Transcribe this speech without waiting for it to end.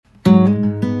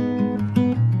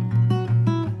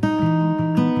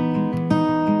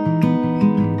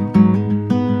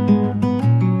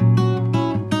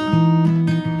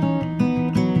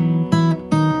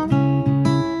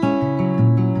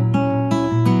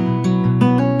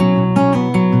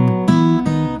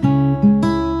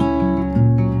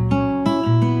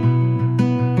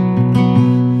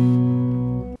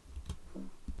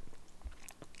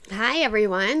Hi,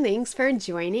 everyone. Thanks for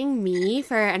joining me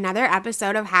for another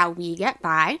episode of How We Get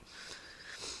By.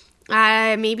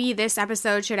 Maybe this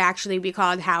episode should actually be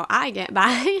called How I Get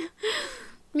By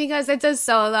because it's a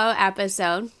solo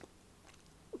episode.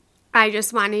 I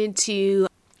just wanted to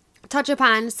touch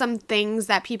upon some things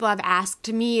that people have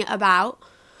asked me about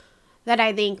that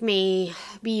I think may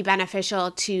be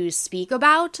beneficial to speak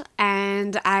about.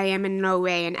 And I am in no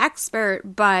way an expert,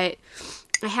 but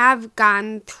I have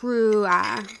gone through,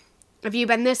 if you've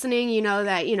been listening, you know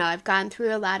that, I've gone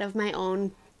through a lot of my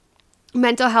own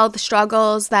mental health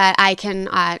struggles that I can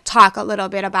talk a little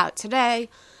bit about today.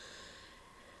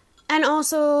 And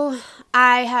also,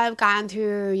 I have gone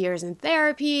through years in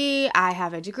therapy. I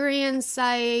have a degree in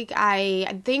psych.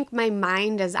 I think my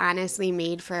mind is honestly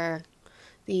made for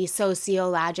the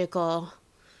sociological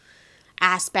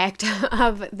aspect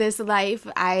of this life.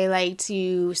 I like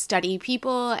to study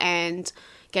people and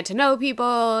get to know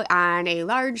people on a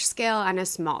large scale and a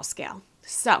small scale.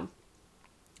 So,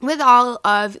 with all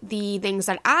of the things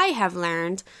that I have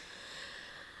learned,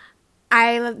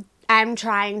 I'm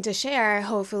trying to share,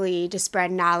 hopefully, to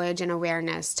spread knowledge and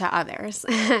awareness to others.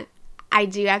 I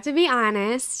do have to be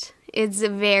honest. It's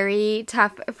very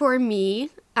tough for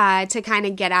me to kind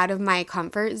of get out of my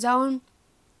comfort zone.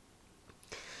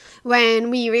 When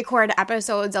we record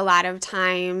episodes, a lot of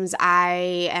times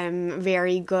I am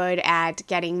very good at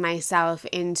getting myself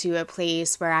into a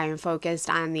place where I am focused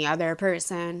on the other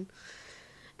person.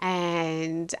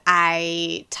 And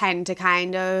I tend to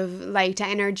kind of like to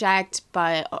interject,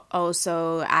 but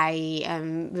also I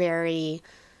am very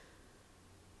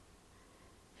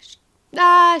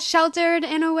sheltered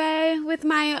in a way with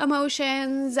my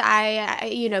emotions.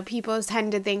 People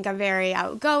tend to think I'm very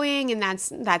outgoing, and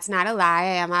that's not a lie.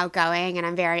 I am outgoing and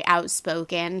I'm very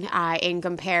outspoken in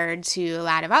compared to a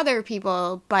lot of other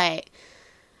people, but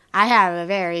I have a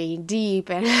very deep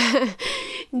and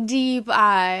deep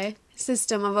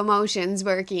system of emotions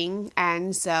working,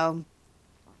 and so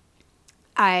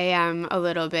I am a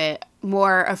little bit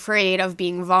more afraid of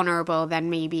being vulnerable than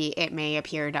maybe it may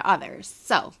appear to others.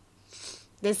 So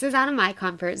this is out of my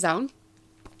comfort zone.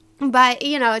 But,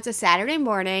 it's a Saturday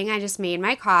morning. I just made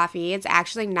my coffee. It's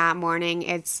actually not morning.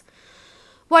 It's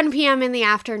 1 p.m. in the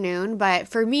afternoon, but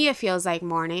for me it feels like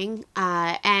morning.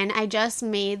 And I just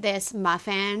made this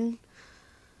muffin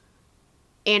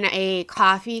in a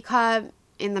coffee cup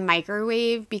in the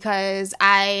microwave because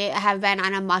I have been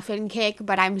on a muffin kick,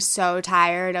 but I'm so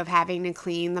tired of having to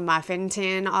clean the muffin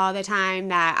tin all the time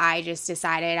that I just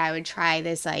decided I would try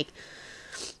this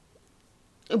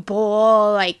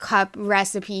bowl, cup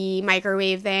recipe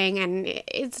microwave thing, and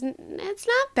it's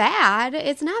not bad.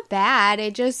 It's not bad.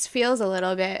 It just feels a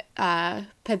little bit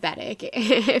pathetic,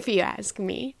 if you ask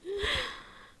me.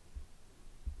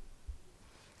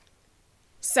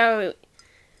 So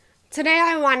today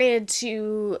I wanted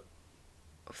to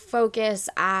focus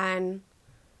on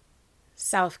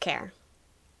self-care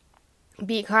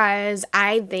because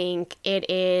I think it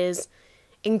is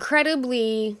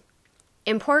incredibly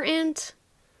important.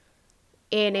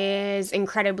 It is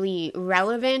incredibly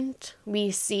relevant.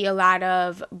 We see a lot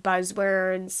of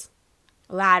buzzwords,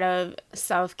 a lot of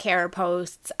self-care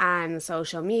posts on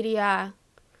social media,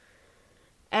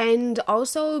 and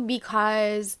also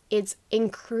because it's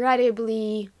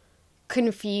incredibly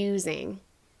confusing,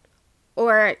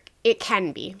 or it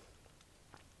can be.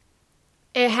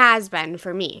 It has been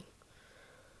for me.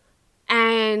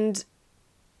 And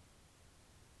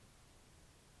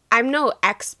I'm no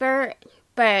expert,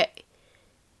 but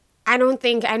I don't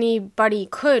think anybody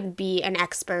could be an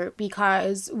expert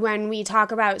because when we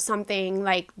talk about something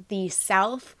like the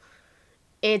self,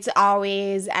 it's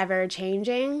always ever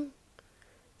changing.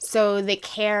 So the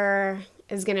care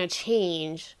is going to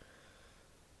change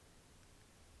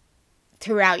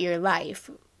throughout your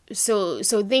life. So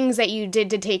things that you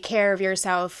did to take care of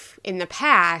yourself in the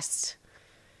past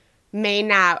may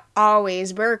not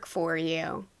always work for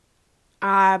you.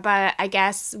 But I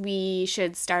guess we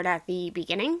should start at the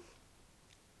beginning.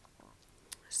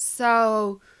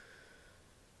 So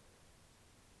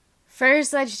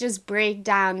first, let's just break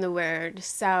down the word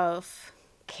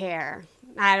self-care.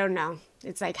 I don't know.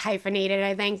 It's hyphenated,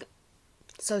 I think.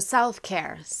 So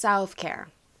self-care.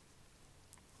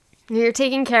 You're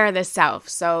taking care of the self.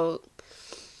 So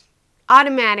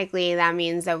automatically that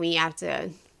means that we have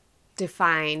to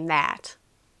define that.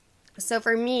 So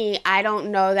for me, I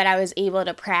don't know that I was able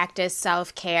to practice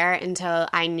self-care until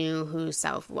I knew who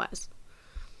self was.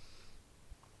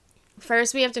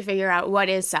 First, we have to figure out what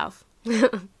is self.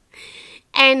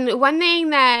 And one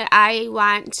thing that I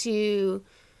want to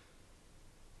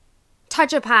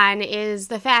touch upon is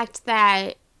the fact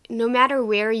that no matter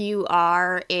where you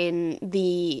are in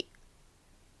the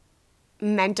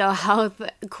mental health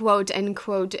quote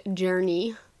unquote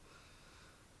journey,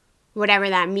 whatever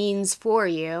that means for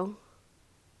you,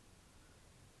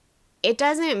 it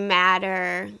doesn't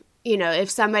matter, if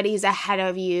somebody's ahead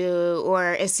of you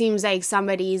or it seems like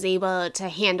somebody's able to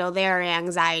handle their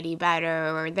anxiety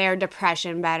better or their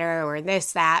depression better or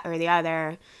this, that, or the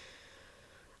other.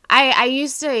 I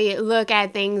used to look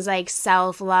at things like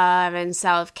self-love and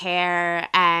self-care,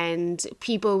 and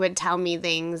people would tell me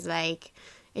things like,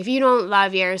 if you don't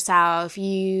love yourself,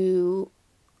 you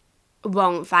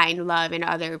won't find love in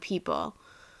other people.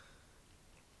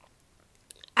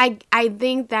 I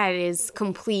think that is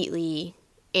completely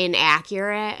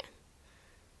inaccurate.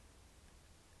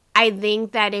 I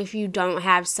think that if you don't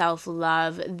have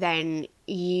self-love, then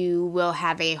you will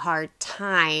have a hard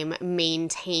time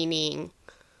maintaining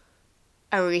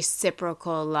a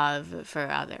reciprocal love for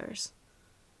others.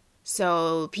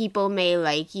 So people may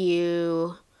like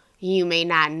you, you may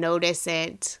not notice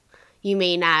it, you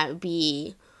may not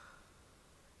be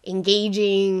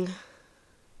engaging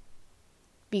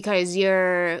because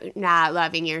you're not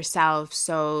loving yourself,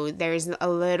 so there's a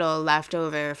little left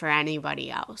over for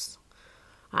anybody else.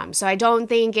 So I don't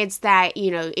think it's that,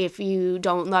 if you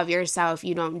don't love yourself,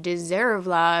 you don't deserve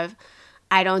love.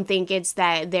 I don't think it's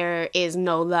that there is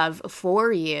no love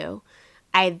for you.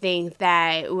 I think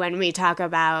that when we talk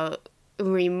about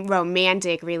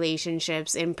romantic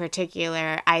relationships in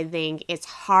particular, I think it's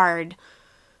hard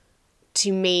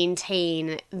to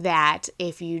maintain that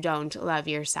if you don't love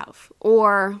yourself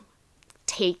or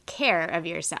take care of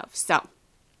yourself. So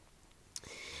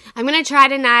I'm going to try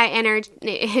to not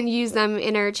use them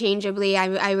interchangeably.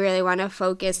 I really want to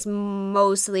focus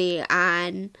mostly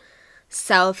on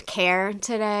self-care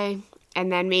today,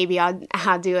 and then maybe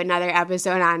I'll do another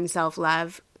episode on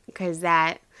self-love, because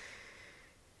that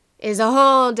is a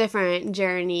whole different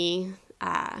journey.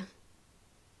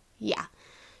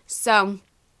 So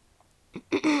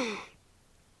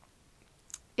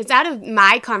it's out of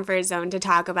my comfort zone to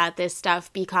talk about this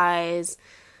stuff, because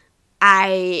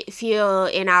I feel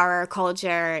in our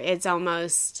culture it's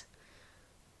almost,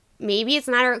 maybe it's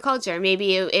not our culture,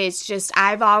 maybe it's just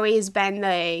I've always been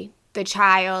the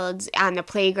child on the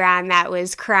playground that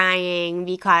was crying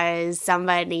because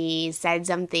somebody said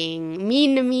something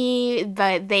mean to me,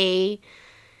 but they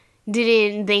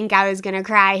didn't think I was going to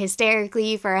cry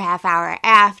hysterically for a half hour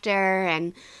after.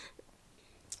 And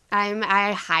I'm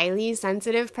a highly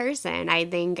sensitive person. I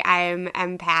think I'm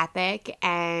empathic,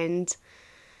 and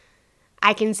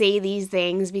I can say these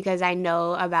things because I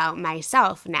know about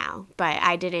myself now, but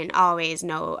I didn't always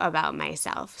know about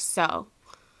myself. So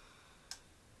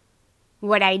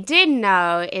what I did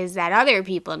know is that other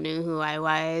people knew who I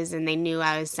was, and they knew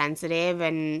I was sensitive,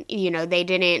 and, they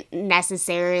didn't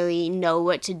necessarily know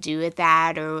what to do with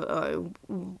that or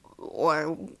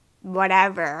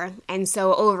whatever. And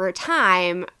so over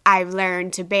time, I've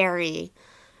learned to bury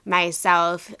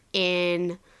myself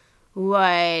in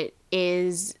what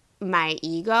is my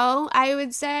ego, I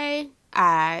would say.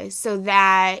 So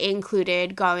that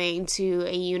included going to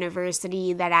a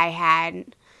university that I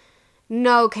had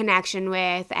no connection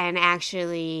with, and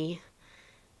actually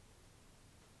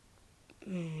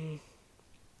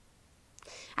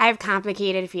I have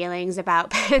complicated feelings about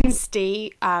Penn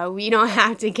State. We don't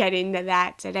have to get into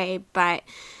that today, but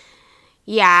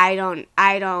yeah,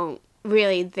 I don't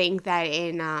really think that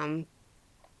in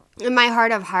my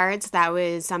heart of hearts that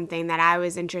was something that I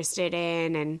was interested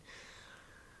in. And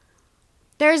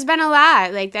there's been a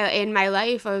lot like that in my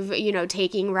life of,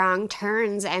 taking wrong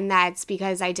turns, and that's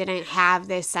because I didn't have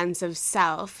this sense of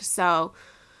self. So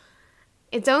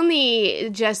it's only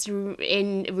just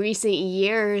in recent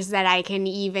years that I can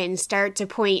even start to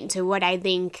point to what I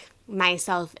think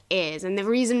myself is. And the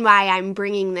reason why I'm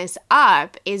bringing this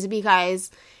up is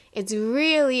because it's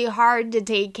really hard to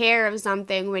take care of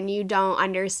something when you don't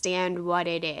understand what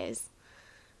it is.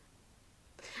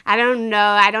 I don't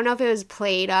know if it was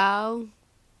Plato,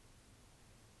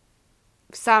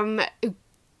 some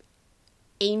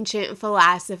ancient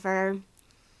philosopher.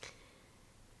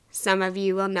 Some of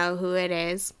you will know who it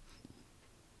is.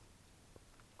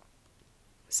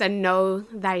 So know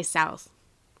thyself.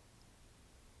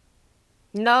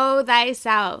 Know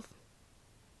thyself.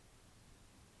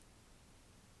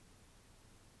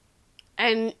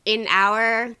 And in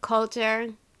our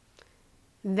culture,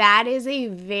 that is a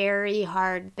very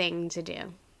hard thing to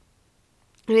do.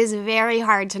 It is very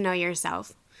hard to know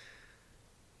yourself.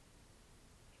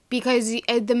 Because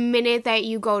the minute that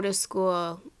you go to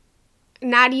school,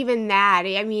 not even that,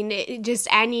 I mean,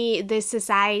 this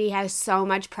society has so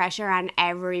much pressure on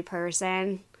every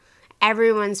person,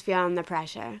 everyone's feeling the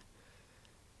pressure.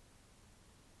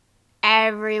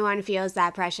 Everyone feels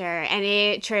that pressure, and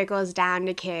it trickles down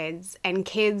to kids, and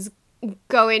kids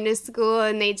go into school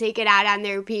and they take it out on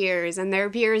their peers, and their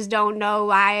peers don't know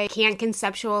why, can't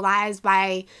conceptualize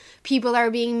why people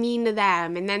are being mean to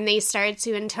them, and then they start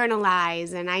to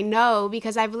internalize, and I know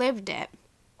because I've lived it.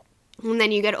 And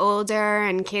then you get older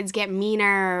and kids get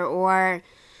meaner, or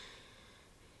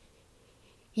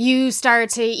you start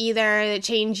to either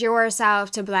change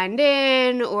yourself to blend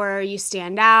in, or you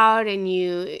stand out, and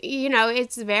you know,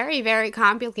 it's very, very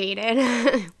complicated.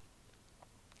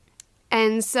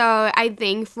 And so I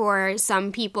think for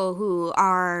some people who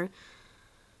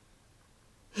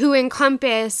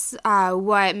encompass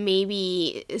what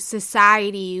maybe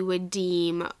society would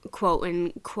deem quote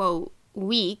unquote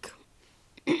weak,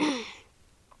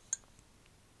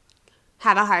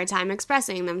 have a hard time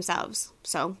expressing themselves.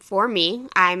 So for me,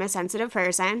 I'm a sensitive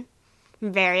person,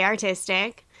 very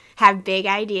artistic, have big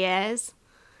ideas,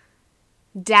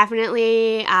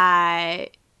 definitely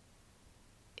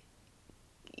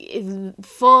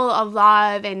full of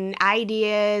love and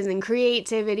ideas and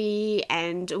creativity,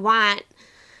 and want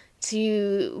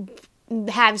to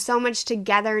have so much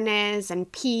togetherness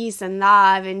and peace and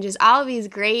love and just all of these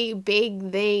great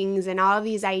big things and all of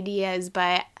these ideas.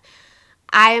 But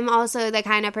I am also the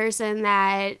kind of person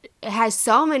that has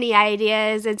so many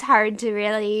ideas, it's hard to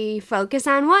really focus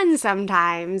on one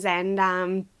sometimes.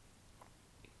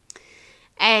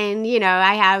 And you know,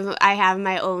 I have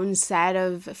my own set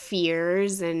of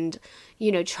fears and,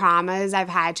 you know, traumas I've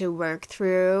had to work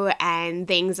through, and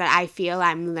things that I feel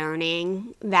I'm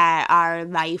learning that are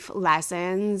life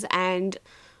lessons. And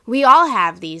we all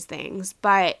have these things,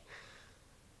 but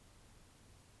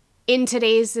in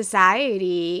today's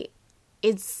society,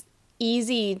 it's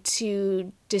easy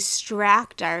to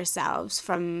distract ourselves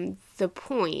from the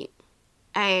point.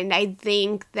 And I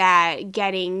think that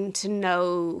getting to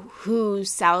know who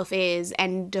self is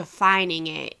and defining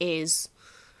it is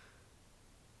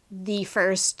the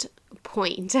first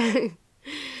point. And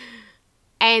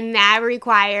that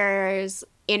requires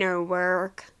inner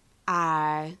work,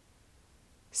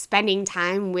 spending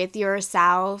time with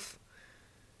yourself,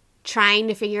 trying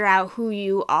to figure out who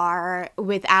you are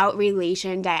without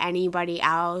relation to anybody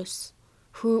else,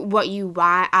 what you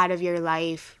want out of your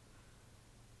life,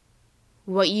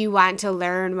 what you want to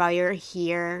learn while you're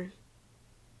here.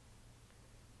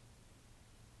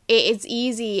 It's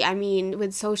easy, I mean,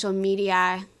 with social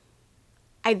media,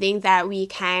 I think that we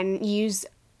can use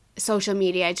social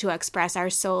media to express our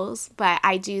souls, but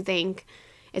I do think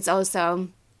it's also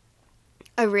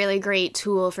a really great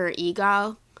tool for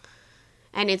ego.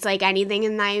 And it's like anything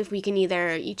in life, we can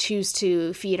either choose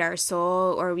to feed our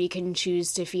soul or we can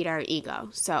choose to feed our ego.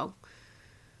 So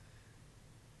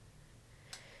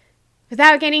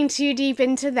without getting too deep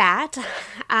into that,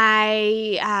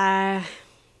 I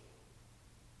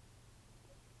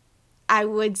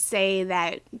would say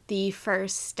that the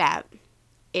first step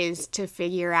is to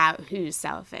figure out who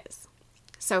self is.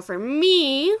 So for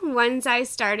me, once I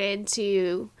started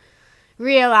to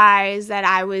realize that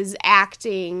I was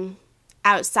acting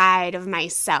outside of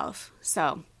myself.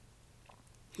 So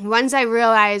once I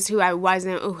realized who I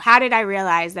wasn't, how did I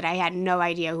realize that I had no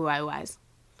idea who I was?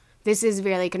 This is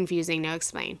really confusing to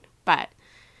explain, but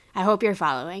I hope you're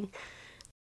following.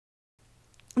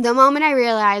 The moment I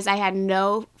realized I had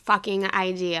no fucking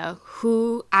idea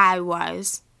who I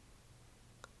was,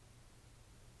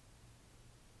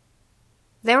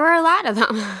 there were a lot of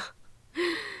them.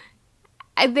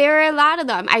 There were a lot of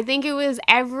them. I think it was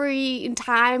every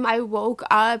time I woke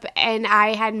up and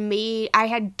I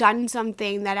had done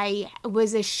something that I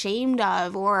was ashamed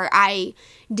of, or I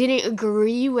didn't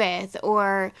agree with,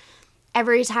 or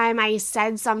every time I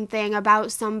said something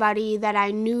about somebody that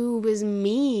I knew was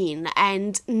mean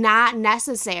and not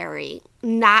necessary,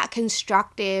 not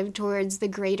constructive towards the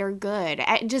greater good.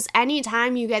 Just any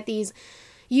time you get these,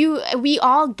 we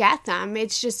all get them.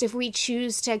 It's just if we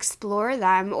choose to explore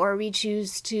them or we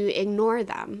choose to ignore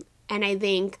them. And I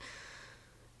think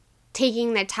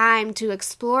taking the time to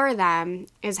explore them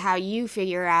is how you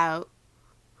figure out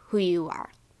who you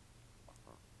are.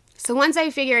 So once I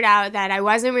figured out that I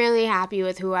wasn't really happy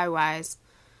with who I wasn't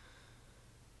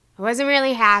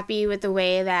really happy with the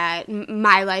way that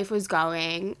my life was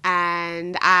going,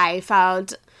 and I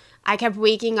kept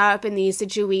waking up in these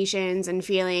situations and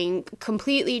feeling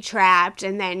completely trapped,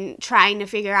 and then trying to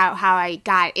figure out how I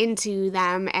got into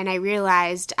them, and I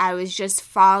realized I was just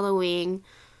following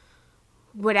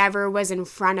whatever was in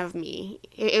front of me.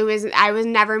 I was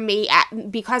never made,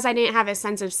 because I didn't have a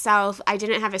sense of self, I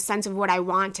didn't have a sense of what I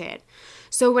wanted.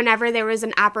 So whenever there was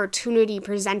an opportunity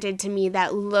presented to me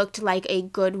that looked like a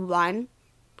good one,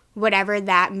 whatever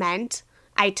that meant,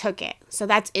 I took it. So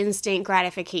that's instant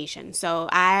gratification. So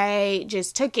I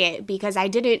just took it because I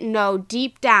didn't know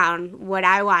deep down what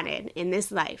I wanted in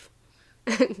this life.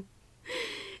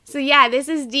 So yeah, this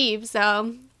is deep,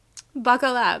 so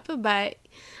buckle up. But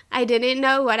I didn't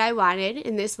know what I wanted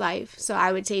in this life, so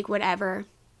I would take whatever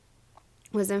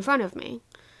was in front of me.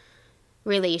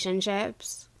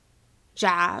 Relationships,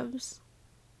 jobs,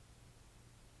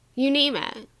 you name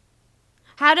it.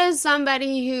 How does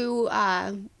somebody who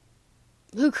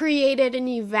created an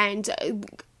event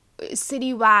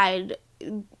citywide,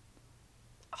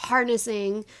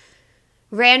 harnessing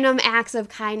random acts of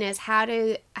kindness, how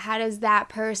does that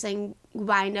person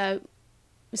wind up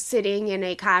sitting in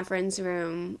a conference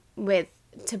room with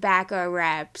tobacco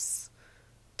reps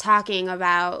talking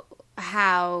about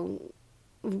how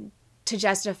to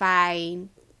justify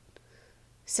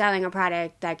selling a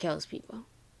product that kills people?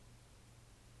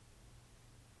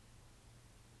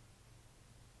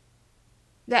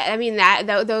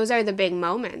 Those are the big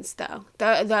moments, though.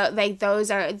 Those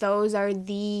are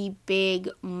the big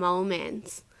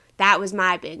moments. That was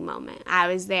my big moment.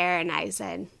 I was there and I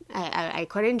said I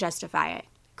couldn't justify it.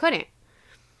 Couldn't.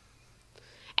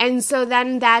 And so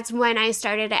then that's when I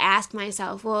started to ask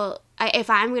myself, well, if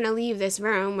I'm going to leave this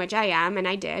room, which I am, and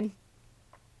I did,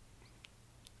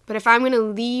 but if I'm going to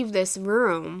leave this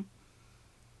room,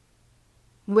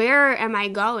 where am I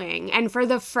going? And for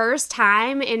the first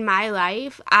time in my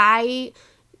life, I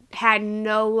had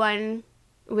no one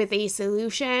with a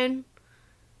solution.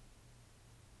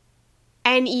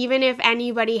 And even if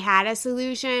anybody had a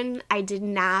solution, I did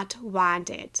not want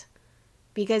it.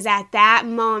 Because at that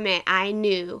moment, I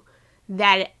knew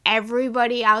that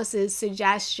everybody else's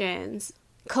suggestions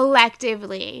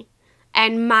collectively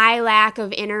and my lack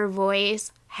of inner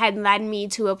voice had led me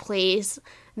to a place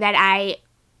that I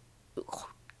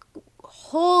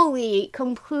wholly,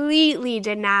 completely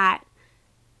did not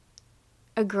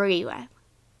agree with.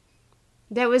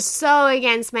 That was so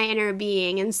against my inner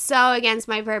being and so against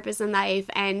my purpose in life,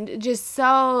 and just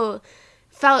felt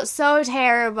so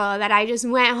terrible that I just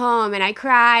went home and I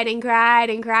cried and cried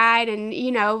and cried and,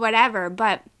 whatever.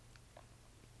 But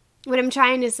what I'm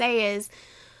trying to say is,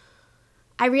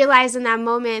 I realized in that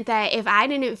moment that if I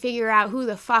didn't figure out who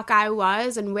the fuck I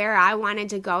was and where I wanted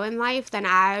to go in life, then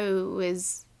I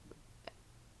was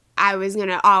going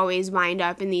to always wind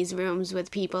up in these rooms with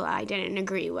people I didn't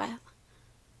agree with.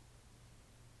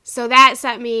 So that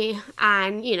set me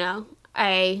on,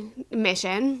 a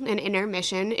mission, an inner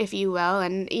mission, if you will,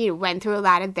 and went through a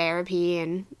lot of therapy,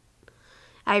 and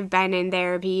I've been in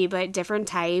therapy, but different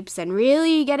types, and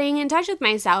really getting in touch with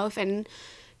myself and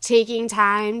taking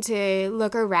time to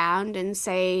look around and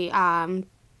say,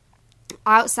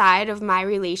 outside of my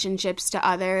relationships to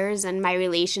others and my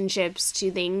relationships to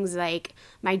things like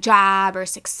my job or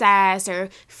success or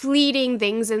fleeting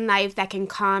things in life that can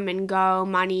come and go,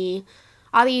 money,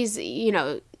 all these,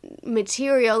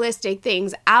 materialistic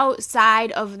things.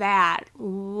 Outside of that,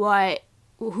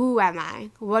 who am I?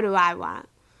 What do I want?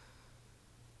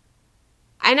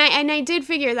 And I did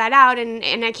figure that out,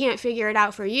 and I can't figure it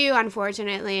out for you,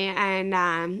 unfortunately. And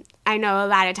I know a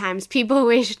lot of times people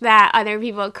wish that other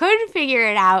people could figure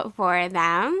it out for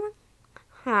them.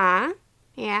 Huh?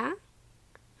 Yeah?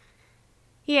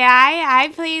 Yeah, I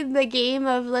played the game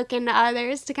of looking to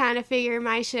others to kind of figure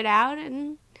my shit out,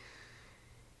 and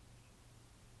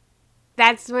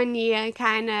that's when you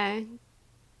kind of,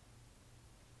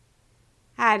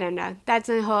 I don't know, that's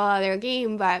a whole other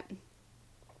game, but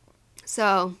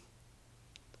so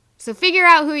figure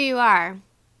out who you are.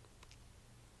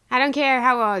 I don't care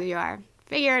how old you are.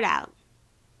 Figure it out.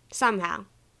 Somehow.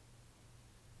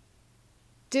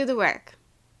 Do the work.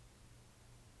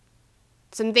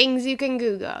 Some things you can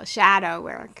Google. Shadow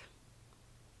work.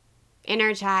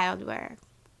 Inner child work.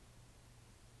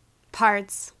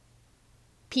 Parts.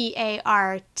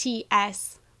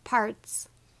 PARTS. Parts.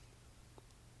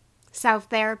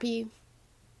 Self-therapy.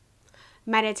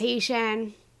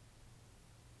 Meditation.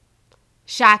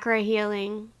 Chakra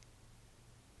healing.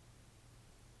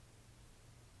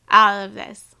 All of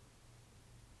this.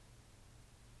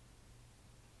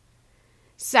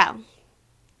 So,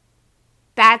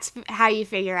 that's how you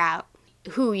figure out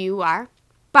who you are.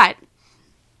 But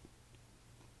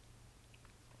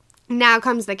now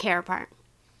comes the care part.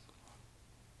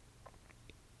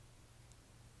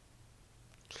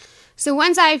 So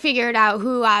once I figured out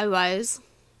who I was,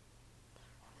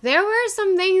 there were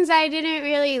some things I didn't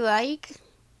really like.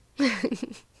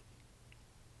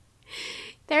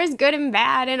 There's good and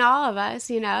bad in all of us,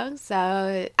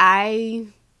 So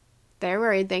there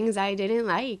were things I didn't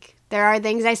like. There are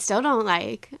things I still don't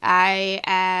like. I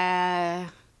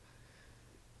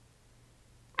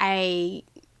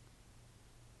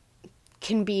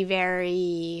can be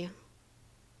very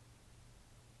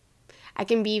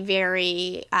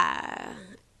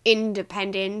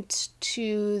independent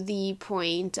to the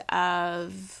point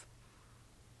of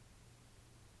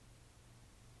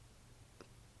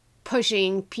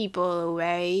pushing people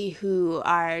away who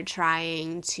are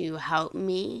trying to help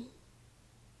me.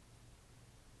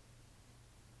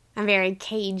 I'm very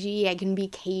cagey. I can be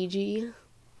cagey.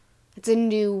 It's a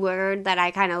new word that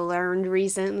I kind of learned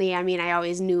recently. I mean, I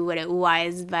always knew what it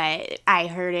was, but I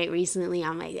heard it recently.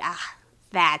 I'm like,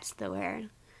 that's the word.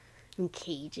 I'm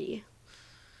cagey.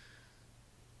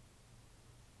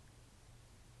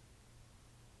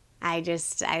 I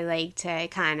like to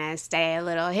kind of stay a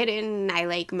little hidden. I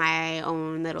like my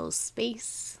own little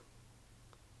space.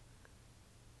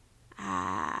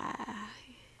 I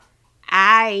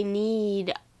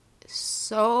need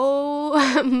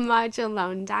so much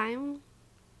alone time.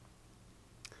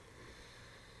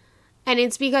 And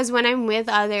it's because when I'm with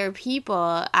other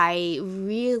people, I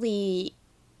really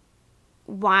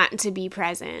want to be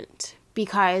present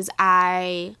because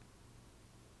I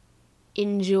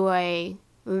enjoy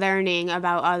learning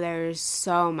about others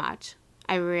so much.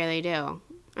 I really do.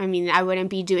 I mean, I wouldn't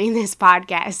be doing this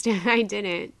podcast if I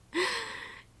didn't.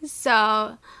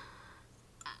 So,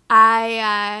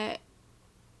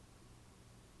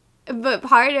 but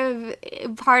part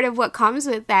of what comes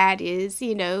with that is,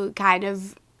 kind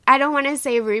of, I don't want to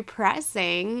say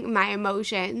repressing my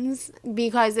emotions,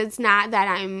 because it's not that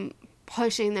I'm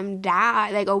pushing them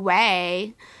down, like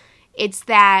away. It's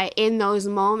that in those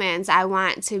moments, I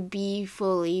want to be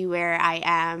fully where I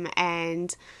am.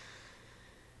 And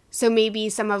so maybe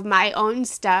some of my own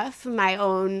stuff, my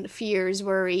own fears,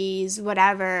 worries,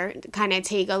 whatever, kind of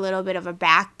take a little bit of a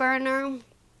back burner.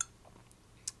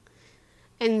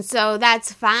 And so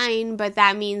that's fine, but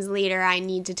that means later I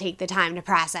need to take the time to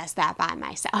process that by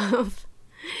myself.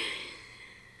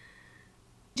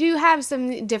 Do have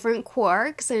some different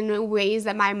quirks and ways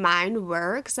that my mind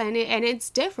works, and it's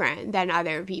different than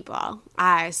other people.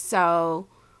 So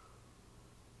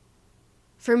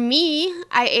for me,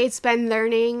 it's been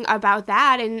learning about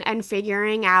that and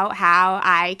figuring out how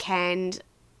I can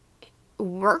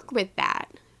work with that.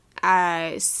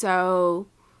 So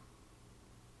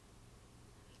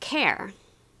care.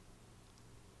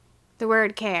 The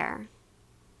word care.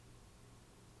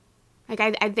 Like,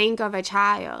 I think of a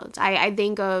child. I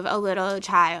think of a little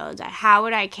child. How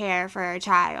would I care for a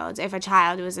child if a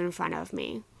child was in front of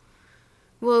me?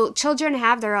 Well, children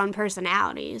have their own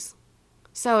personalities.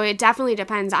 So it definitely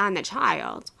depends on the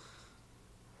child.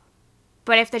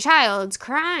 But if the child's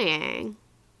crying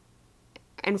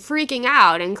and freaking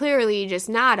out and clearly just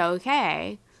not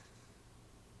okay,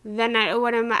 then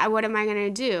what am I going to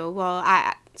do? Well,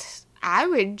 I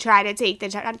would try to take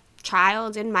the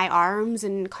child in my arms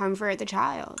and comfort the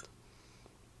child.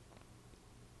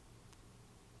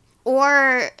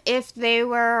 Or if they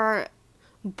were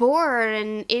bored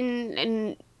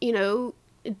and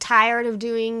tired of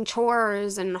doing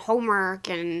chores and homework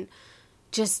and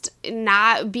just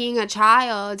not being a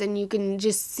child, and you can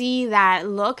just see that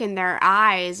look in their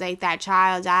eyes, like that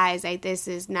child's eyes, like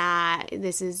none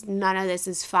of this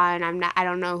is fun. I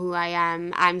don't know who I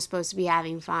am. I'm supposed to be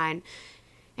having fun.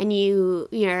 And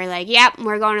you're like, yep,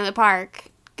 we're going to the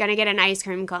park. Gonna get an ice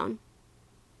cream cone.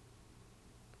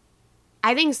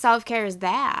 I think self-care is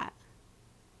that.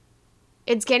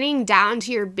 It's getting down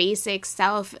to your basic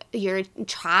self, your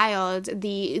child,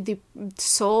 the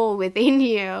soul within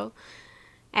you.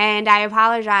 And I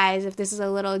apologize if this is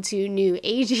a little too new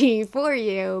agey for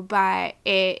you, but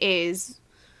it is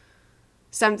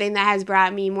something that has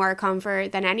brought me more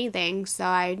comfort than anything, so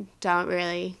I don't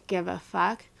really give a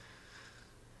fuck.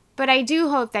 But I do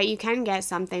hope that you can get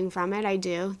something from it. I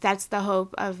do. That's the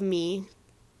hope of me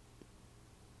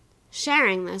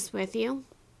sharing this with you.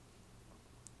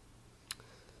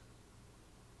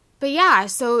 But yeah,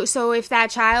 so if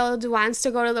that child wants to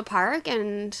go to the park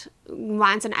and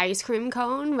wants an ice cream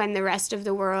cone when the rest of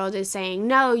the world is saying,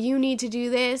 no, you need to do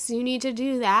this, you need to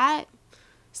do that.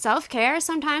 Self-care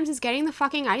sometimes is getting the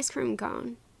fucking ice cream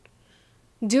cone.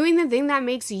 Doing the thing that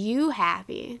makes you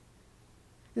happy.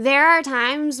 There are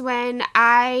times when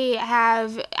I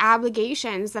have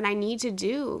obligations that I need to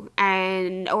do,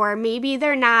 or maybe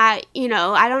they're not,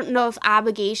 I don't know if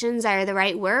obligations are the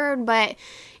right word, but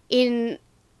in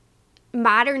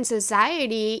modern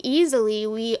society, easily,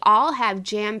 we all have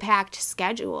jam-packed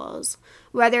schedules.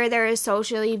 whether there is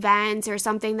social events or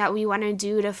something that we want to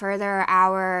do to further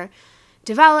our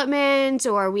development,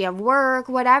 or we have work,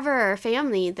 whatever,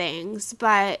 family things.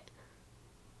 But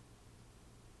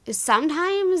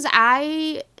sometimes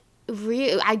I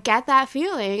get that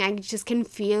feeling. I just can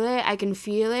feel it. I can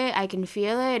feel it.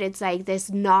 It's like this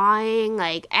gnawing,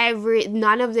 like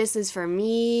none of this is for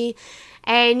me.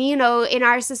 And, you know, in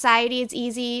our society, it's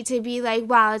easy to be like,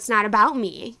 well, it's not about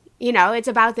me. You know, it's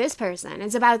about this person.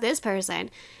 It's about this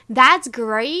person. That's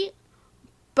great,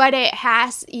 but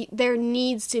there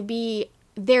needs to be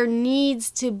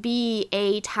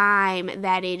a time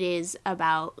that it is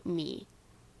about me.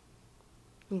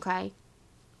 Okay?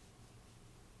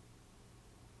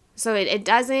 So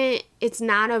it's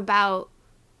not about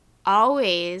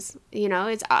always, you know,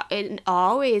 it's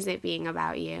always it being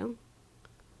about you.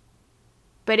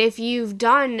 But if you've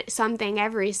done something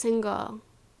every single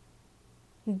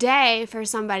day for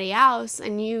somebody else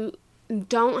and you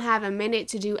don't have a minute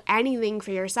to do anything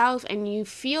for yourself, and you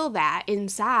feel that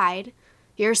inside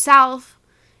yourself,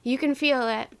 you can feel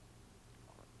it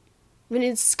when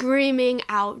it's screaming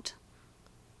out.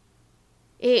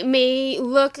 It may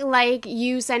look like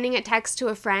you sending a text to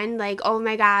a friend like, oh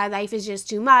my God, life is just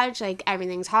too much, like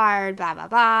everything's hard, blah, blah,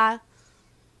 blah.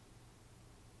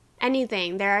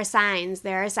 Anything. There are signs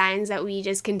that we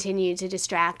just continue to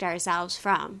distract ourselves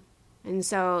from. And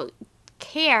so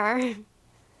care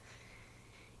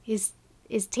is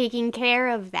taking care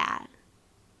of that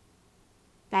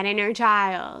inner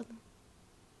child.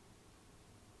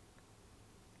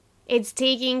 It's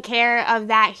taking care of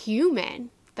that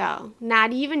human, though,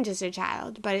 not even just a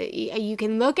child, but you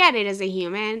can look at it as a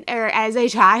human or as a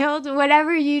child,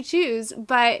 whatever you choose.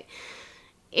 But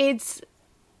it's,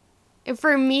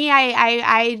 for me,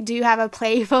 I do have a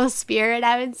playful spirit,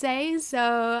 I would say. So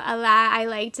I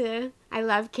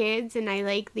love kids, and I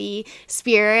like the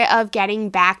spirit of getting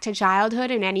back to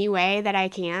childhood in any way that I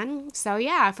can. So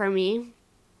yeah, for me,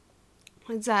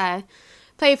 it's a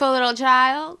playful little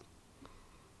child.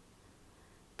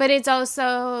 But it's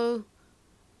also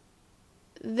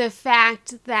the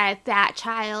fact that that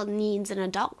child needs an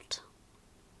adult,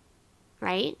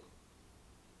 right?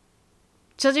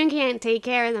 Children can't take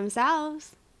care of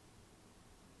themselves.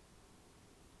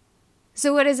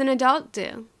 So what does an adult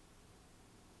do?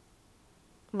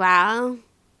 Well,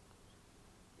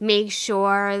 make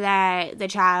sure that the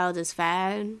child is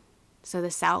fed. So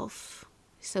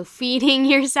feeding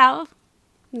yourself,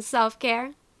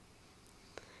 self-care.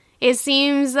 It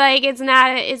seems like,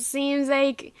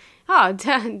 oh,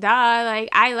 duh, like,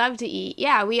 I love to eat.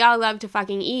 Yeah, we all love to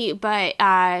fucking eat, but,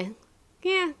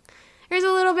 yeah. There's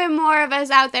a little bit more of us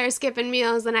out there skipping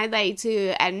meals than I'd like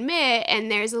to admit,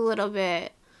 and there's a little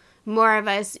bit more of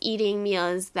us eating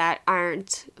meals that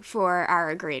aren't for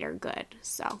our greater good.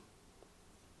 So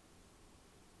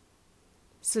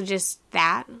just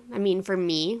that. I mean, for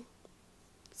me,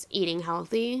 it's eating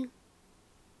healthy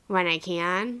when I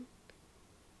can,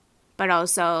 but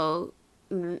also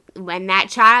when that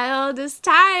child is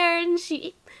tired and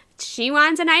she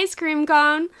wants an ice cream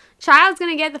cone, child's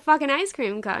gonna get the fucking ice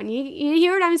cream cone. You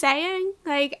hear what I'm saying?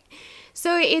 Like,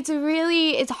 so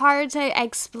it's hard to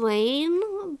explain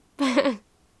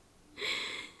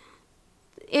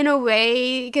in a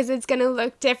way, because it's gonna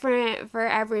look different for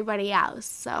everybody else.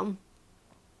 So,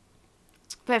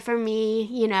 but for me,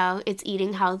 you know, it's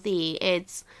eating healthy.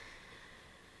 It's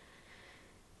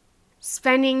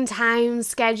spending time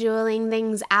scheduling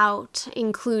things out,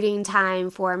 including time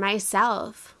for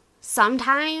myself.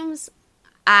 Sometimes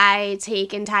I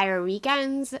take entire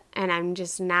weekends and I'm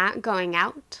just not going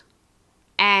out,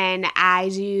 and I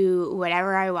do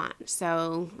whatever I want.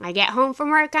 So I get home from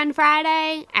work on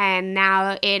Friday, and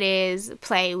now it is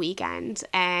play weekend.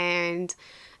 And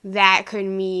that could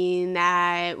mean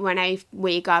that when I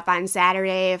wake up on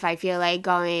Saturday, if I feel like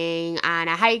going on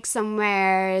a hike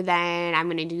somewhere, then I'm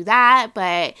going to do that.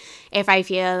 But if I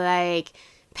feel like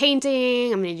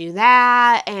painting, I'm going to do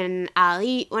that, and I'll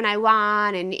eat when I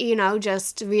want, and, you know,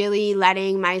 just really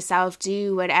letting myself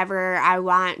do whatever I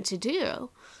want to do.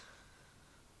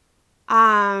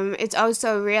 It's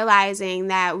also realizing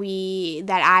that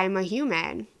I'm a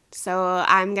human. So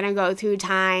I'm going to go through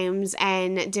times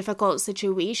and difficult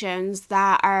situations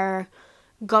that are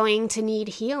going to need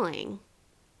healing.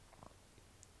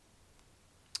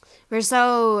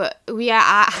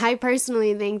 I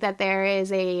personally think that there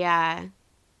is an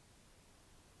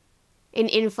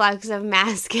influx of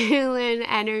masculine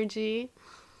energy.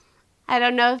 I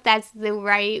don't know if that's the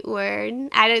right word.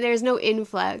 There's no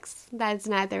influx. That's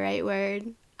not the right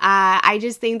word. I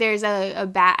just think there's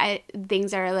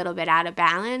things are a little bit out of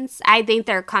balance. I think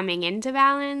they're coming into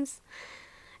balance.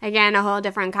 again, a whole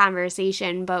different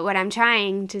conversation. But what I'm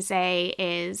trying to say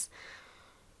is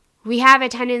we have a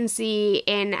tendency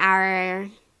in our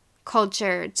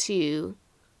culture to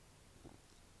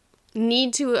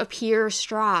need to appear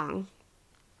strong.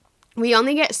 We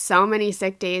only get so many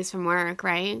sick days from work,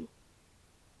 right?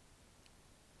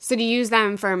 So to use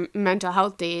them for mental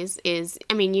health days is,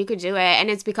 I mean, you could do it and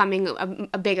it's becoming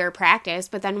a bigger practice,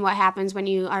 but then what happens when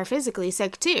you are physically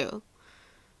sick too?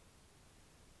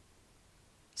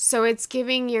 So it's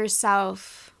giving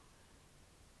yourself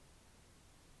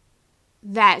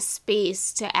that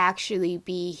space to actually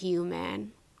be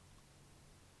human,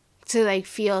 to like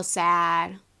feel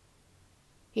sad,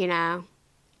 you know?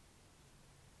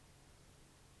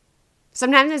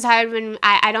 Sometimes it's hard when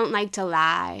I don't like to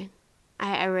lie.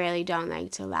 I really don't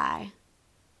like to lie.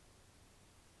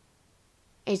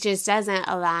 It just doesn't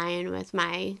align with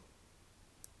my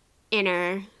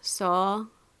inner soul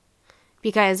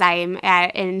because I'm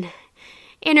at an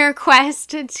inner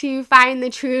quest to find the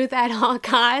truth at all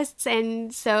costs.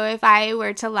 And so if I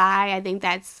were to lie, I think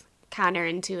that's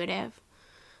counterintuitive.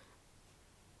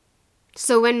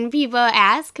 So when people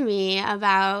ask me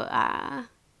about,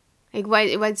 like,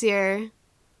 what'd you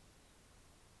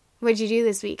do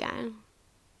this weekend?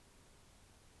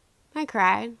 I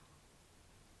cried.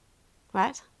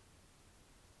 What?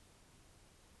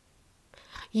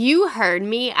 You heard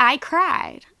me. I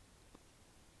cried.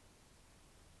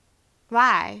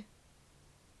 Why?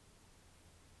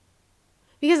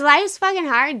 Because life's fucking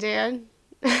hard, dude.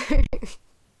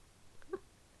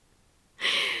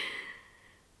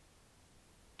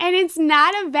 And it's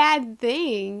not a bad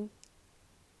thing.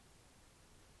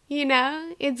 You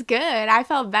know, it's good. I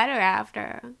felt better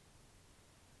after.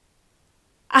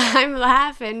 I'm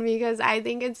laughing because I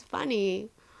think it's funny.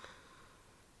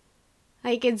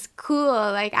 Like, it's cool.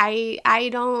 Like, I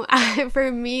don't,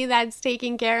 for me, that's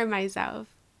taking care of myself.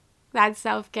 That's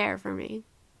self-care for me.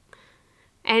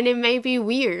 And it may be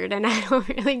weird and I don't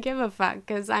really give a fuck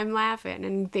because I'm laughing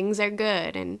and things are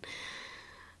good and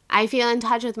I feel in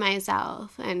touch with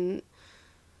myself and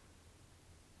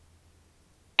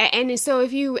so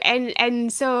if you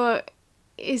and so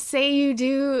say you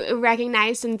do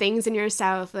recognize some things in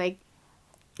yourself, like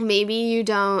maybe you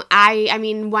don't. I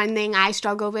mean, one thing I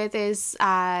struggle with is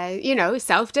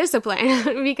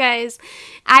self-discipline because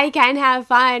I can have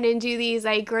fun and do these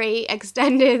like great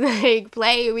extended like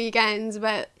play weekends,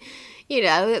 but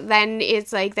then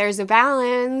it's like there's a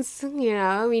balance.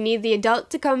 We need the adult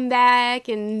to come back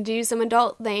and do some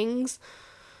adult things.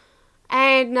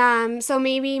 And so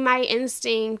maybe my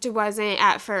instinct wasn't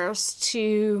at first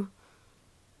to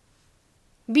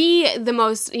be the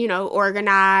most,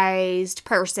 organized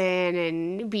person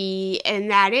and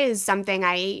that is something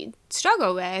I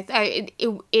struggle with,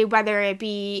 whether it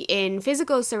be in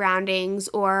physical surroundings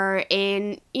or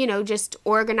in, just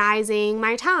organizing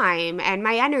my time and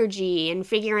my energy and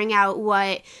figuring out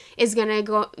what is going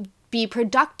to be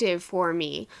productive for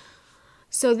me.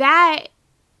 So that's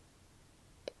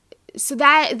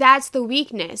the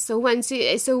weakness. So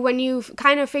when you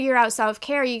kind of figure out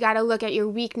self-care, you got to look at your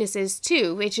weaknesses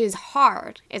too, which is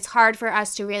hard. It's hard for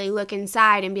us to really look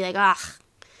inside and be like, ugh,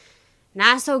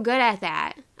 not so good at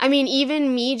that. I mean,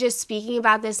 even me just speaking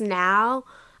about this now,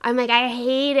 I'm like, I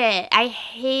hate it. I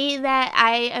hate that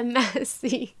I am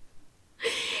messy.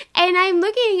 And I'm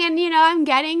looking and, I'm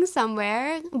getting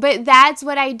somewhere, but that's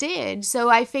what I did. So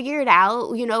I figured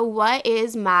out, what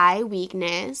is my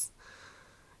weakness?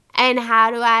 And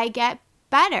how do I get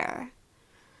better?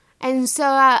 And so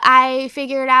I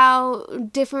figured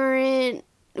out different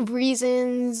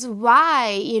reasons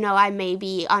why, I may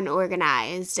be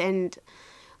unorganized and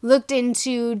looked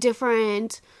into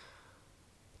different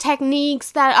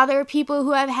techniques that other people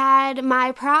who have had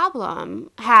my problem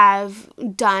have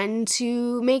done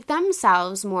to make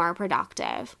themselves more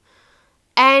productive.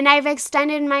 And I've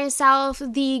extended myself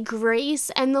the grace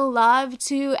and the love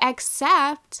to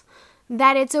accept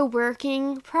that it's a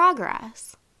working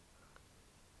progress.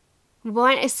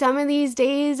 Some of these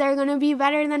days are going to be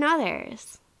better than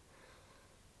others.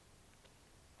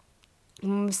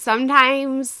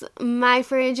 Sometimes my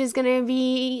fridge is going to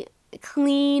be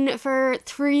clean for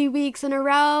 3 weeks in a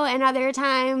row, and other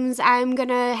times I'm going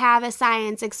to have a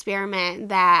science experiment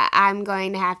that I'm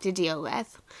going to have to deal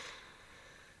with.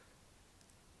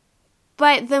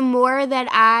 But the more that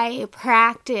I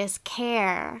practice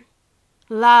care,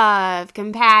 love,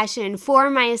 compassion for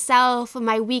myself,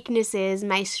 my weaknesses,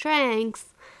 my strengths,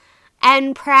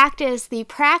 and practice the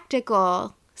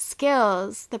practical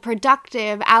skills, the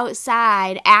productive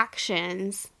outside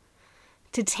actions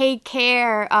to take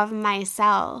care of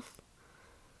myself,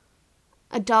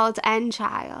 adult and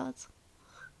child,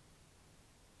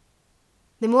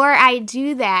 The more I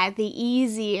do that, the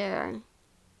easier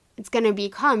it's going to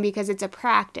become, because it's a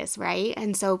practice, right?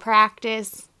 And so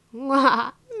practice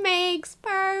makes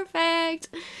perfect.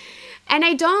 And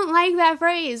I don't like that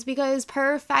phrase, because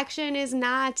perfection is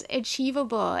not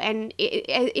achievable, and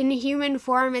in human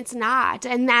form it's not.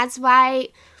 And that's why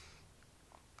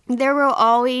there will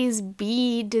always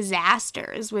be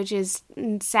disasters, which is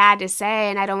sad to say,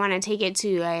 and I don't want to take it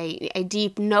to a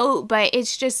deep note, but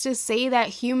it's just to say that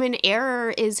human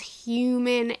error is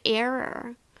human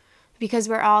error, because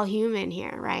we're all human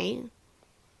here, right?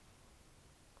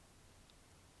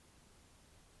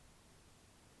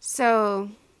 So,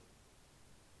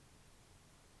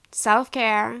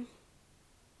 self-care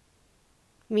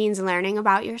means learning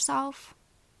about yourself,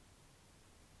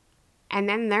 and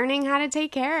then learning how to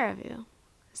take care of you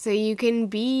so you can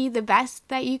be the best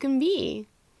that you can be,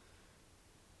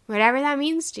 whatever that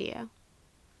means to you.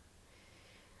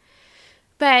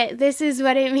 But this is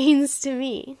what it means to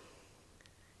me.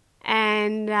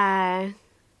 And I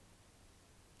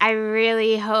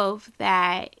really hope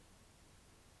that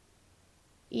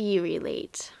you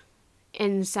relate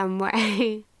in some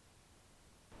way.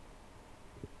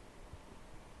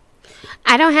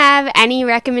 I don't have any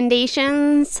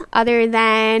recommendations other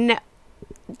than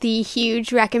the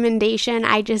huge recommendation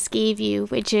I just gave you,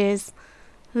 which is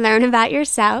learn about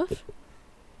yourself,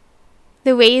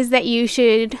 the ways that you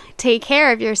should take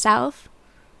care of yourself,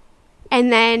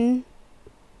 and then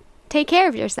take care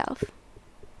of yourself.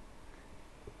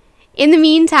 In the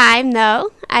meantime,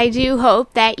 though, I do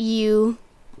hope that you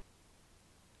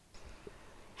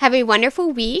have a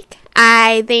wonderful week.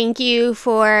 I thank you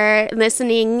for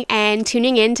listening and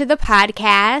tuning into the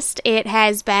podcast. It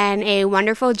has been a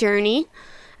wonderful journey.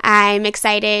 I'm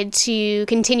excited to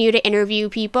continue to interview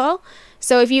people.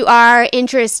 So if you are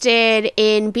interested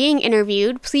in being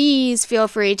interviewed, please feel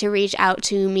free to reach out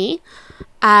to me.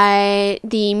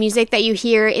 The music that you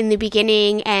hear in the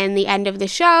beginning and the end of the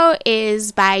show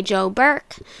is by Joe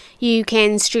Burke. You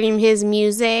can stream his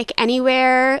music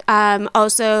anywhere.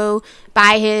 Also,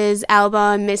 buy his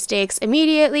album Mystics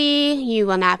immediately. You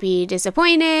will not be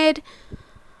disappointed.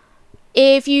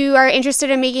 If you are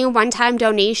interested in making a one-time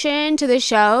donation to the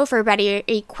show for better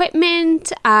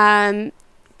equipment,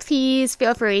 please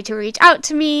feel free to reach out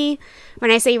to me.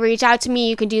 When I say reach out to me,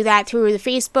 you can do that through the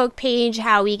Facebook page,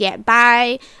 How We Get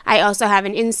By. I also have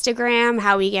an Instagram,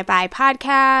 How We Get By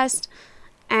Podcast.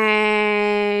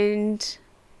 And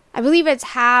I believe it's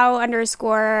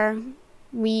how_we_get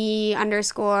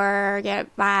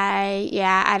by.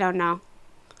 Yeah, I don't know.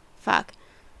 Fuck.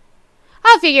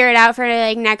 I'll figure it out for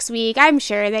next week. I'm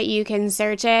sure that you can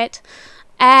search it.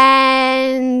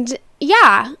 And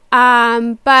yeah,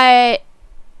 but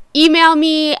email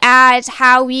me at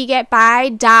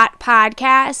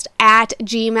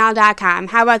howwegetby.podcast@gmail.com.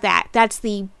 How about that? That's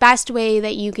the best way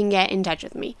that you can get in touch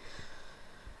with me.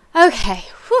 Okay.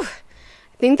 Whew.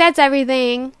 I think that's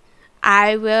everything.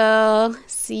 I will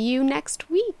see you next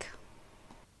week.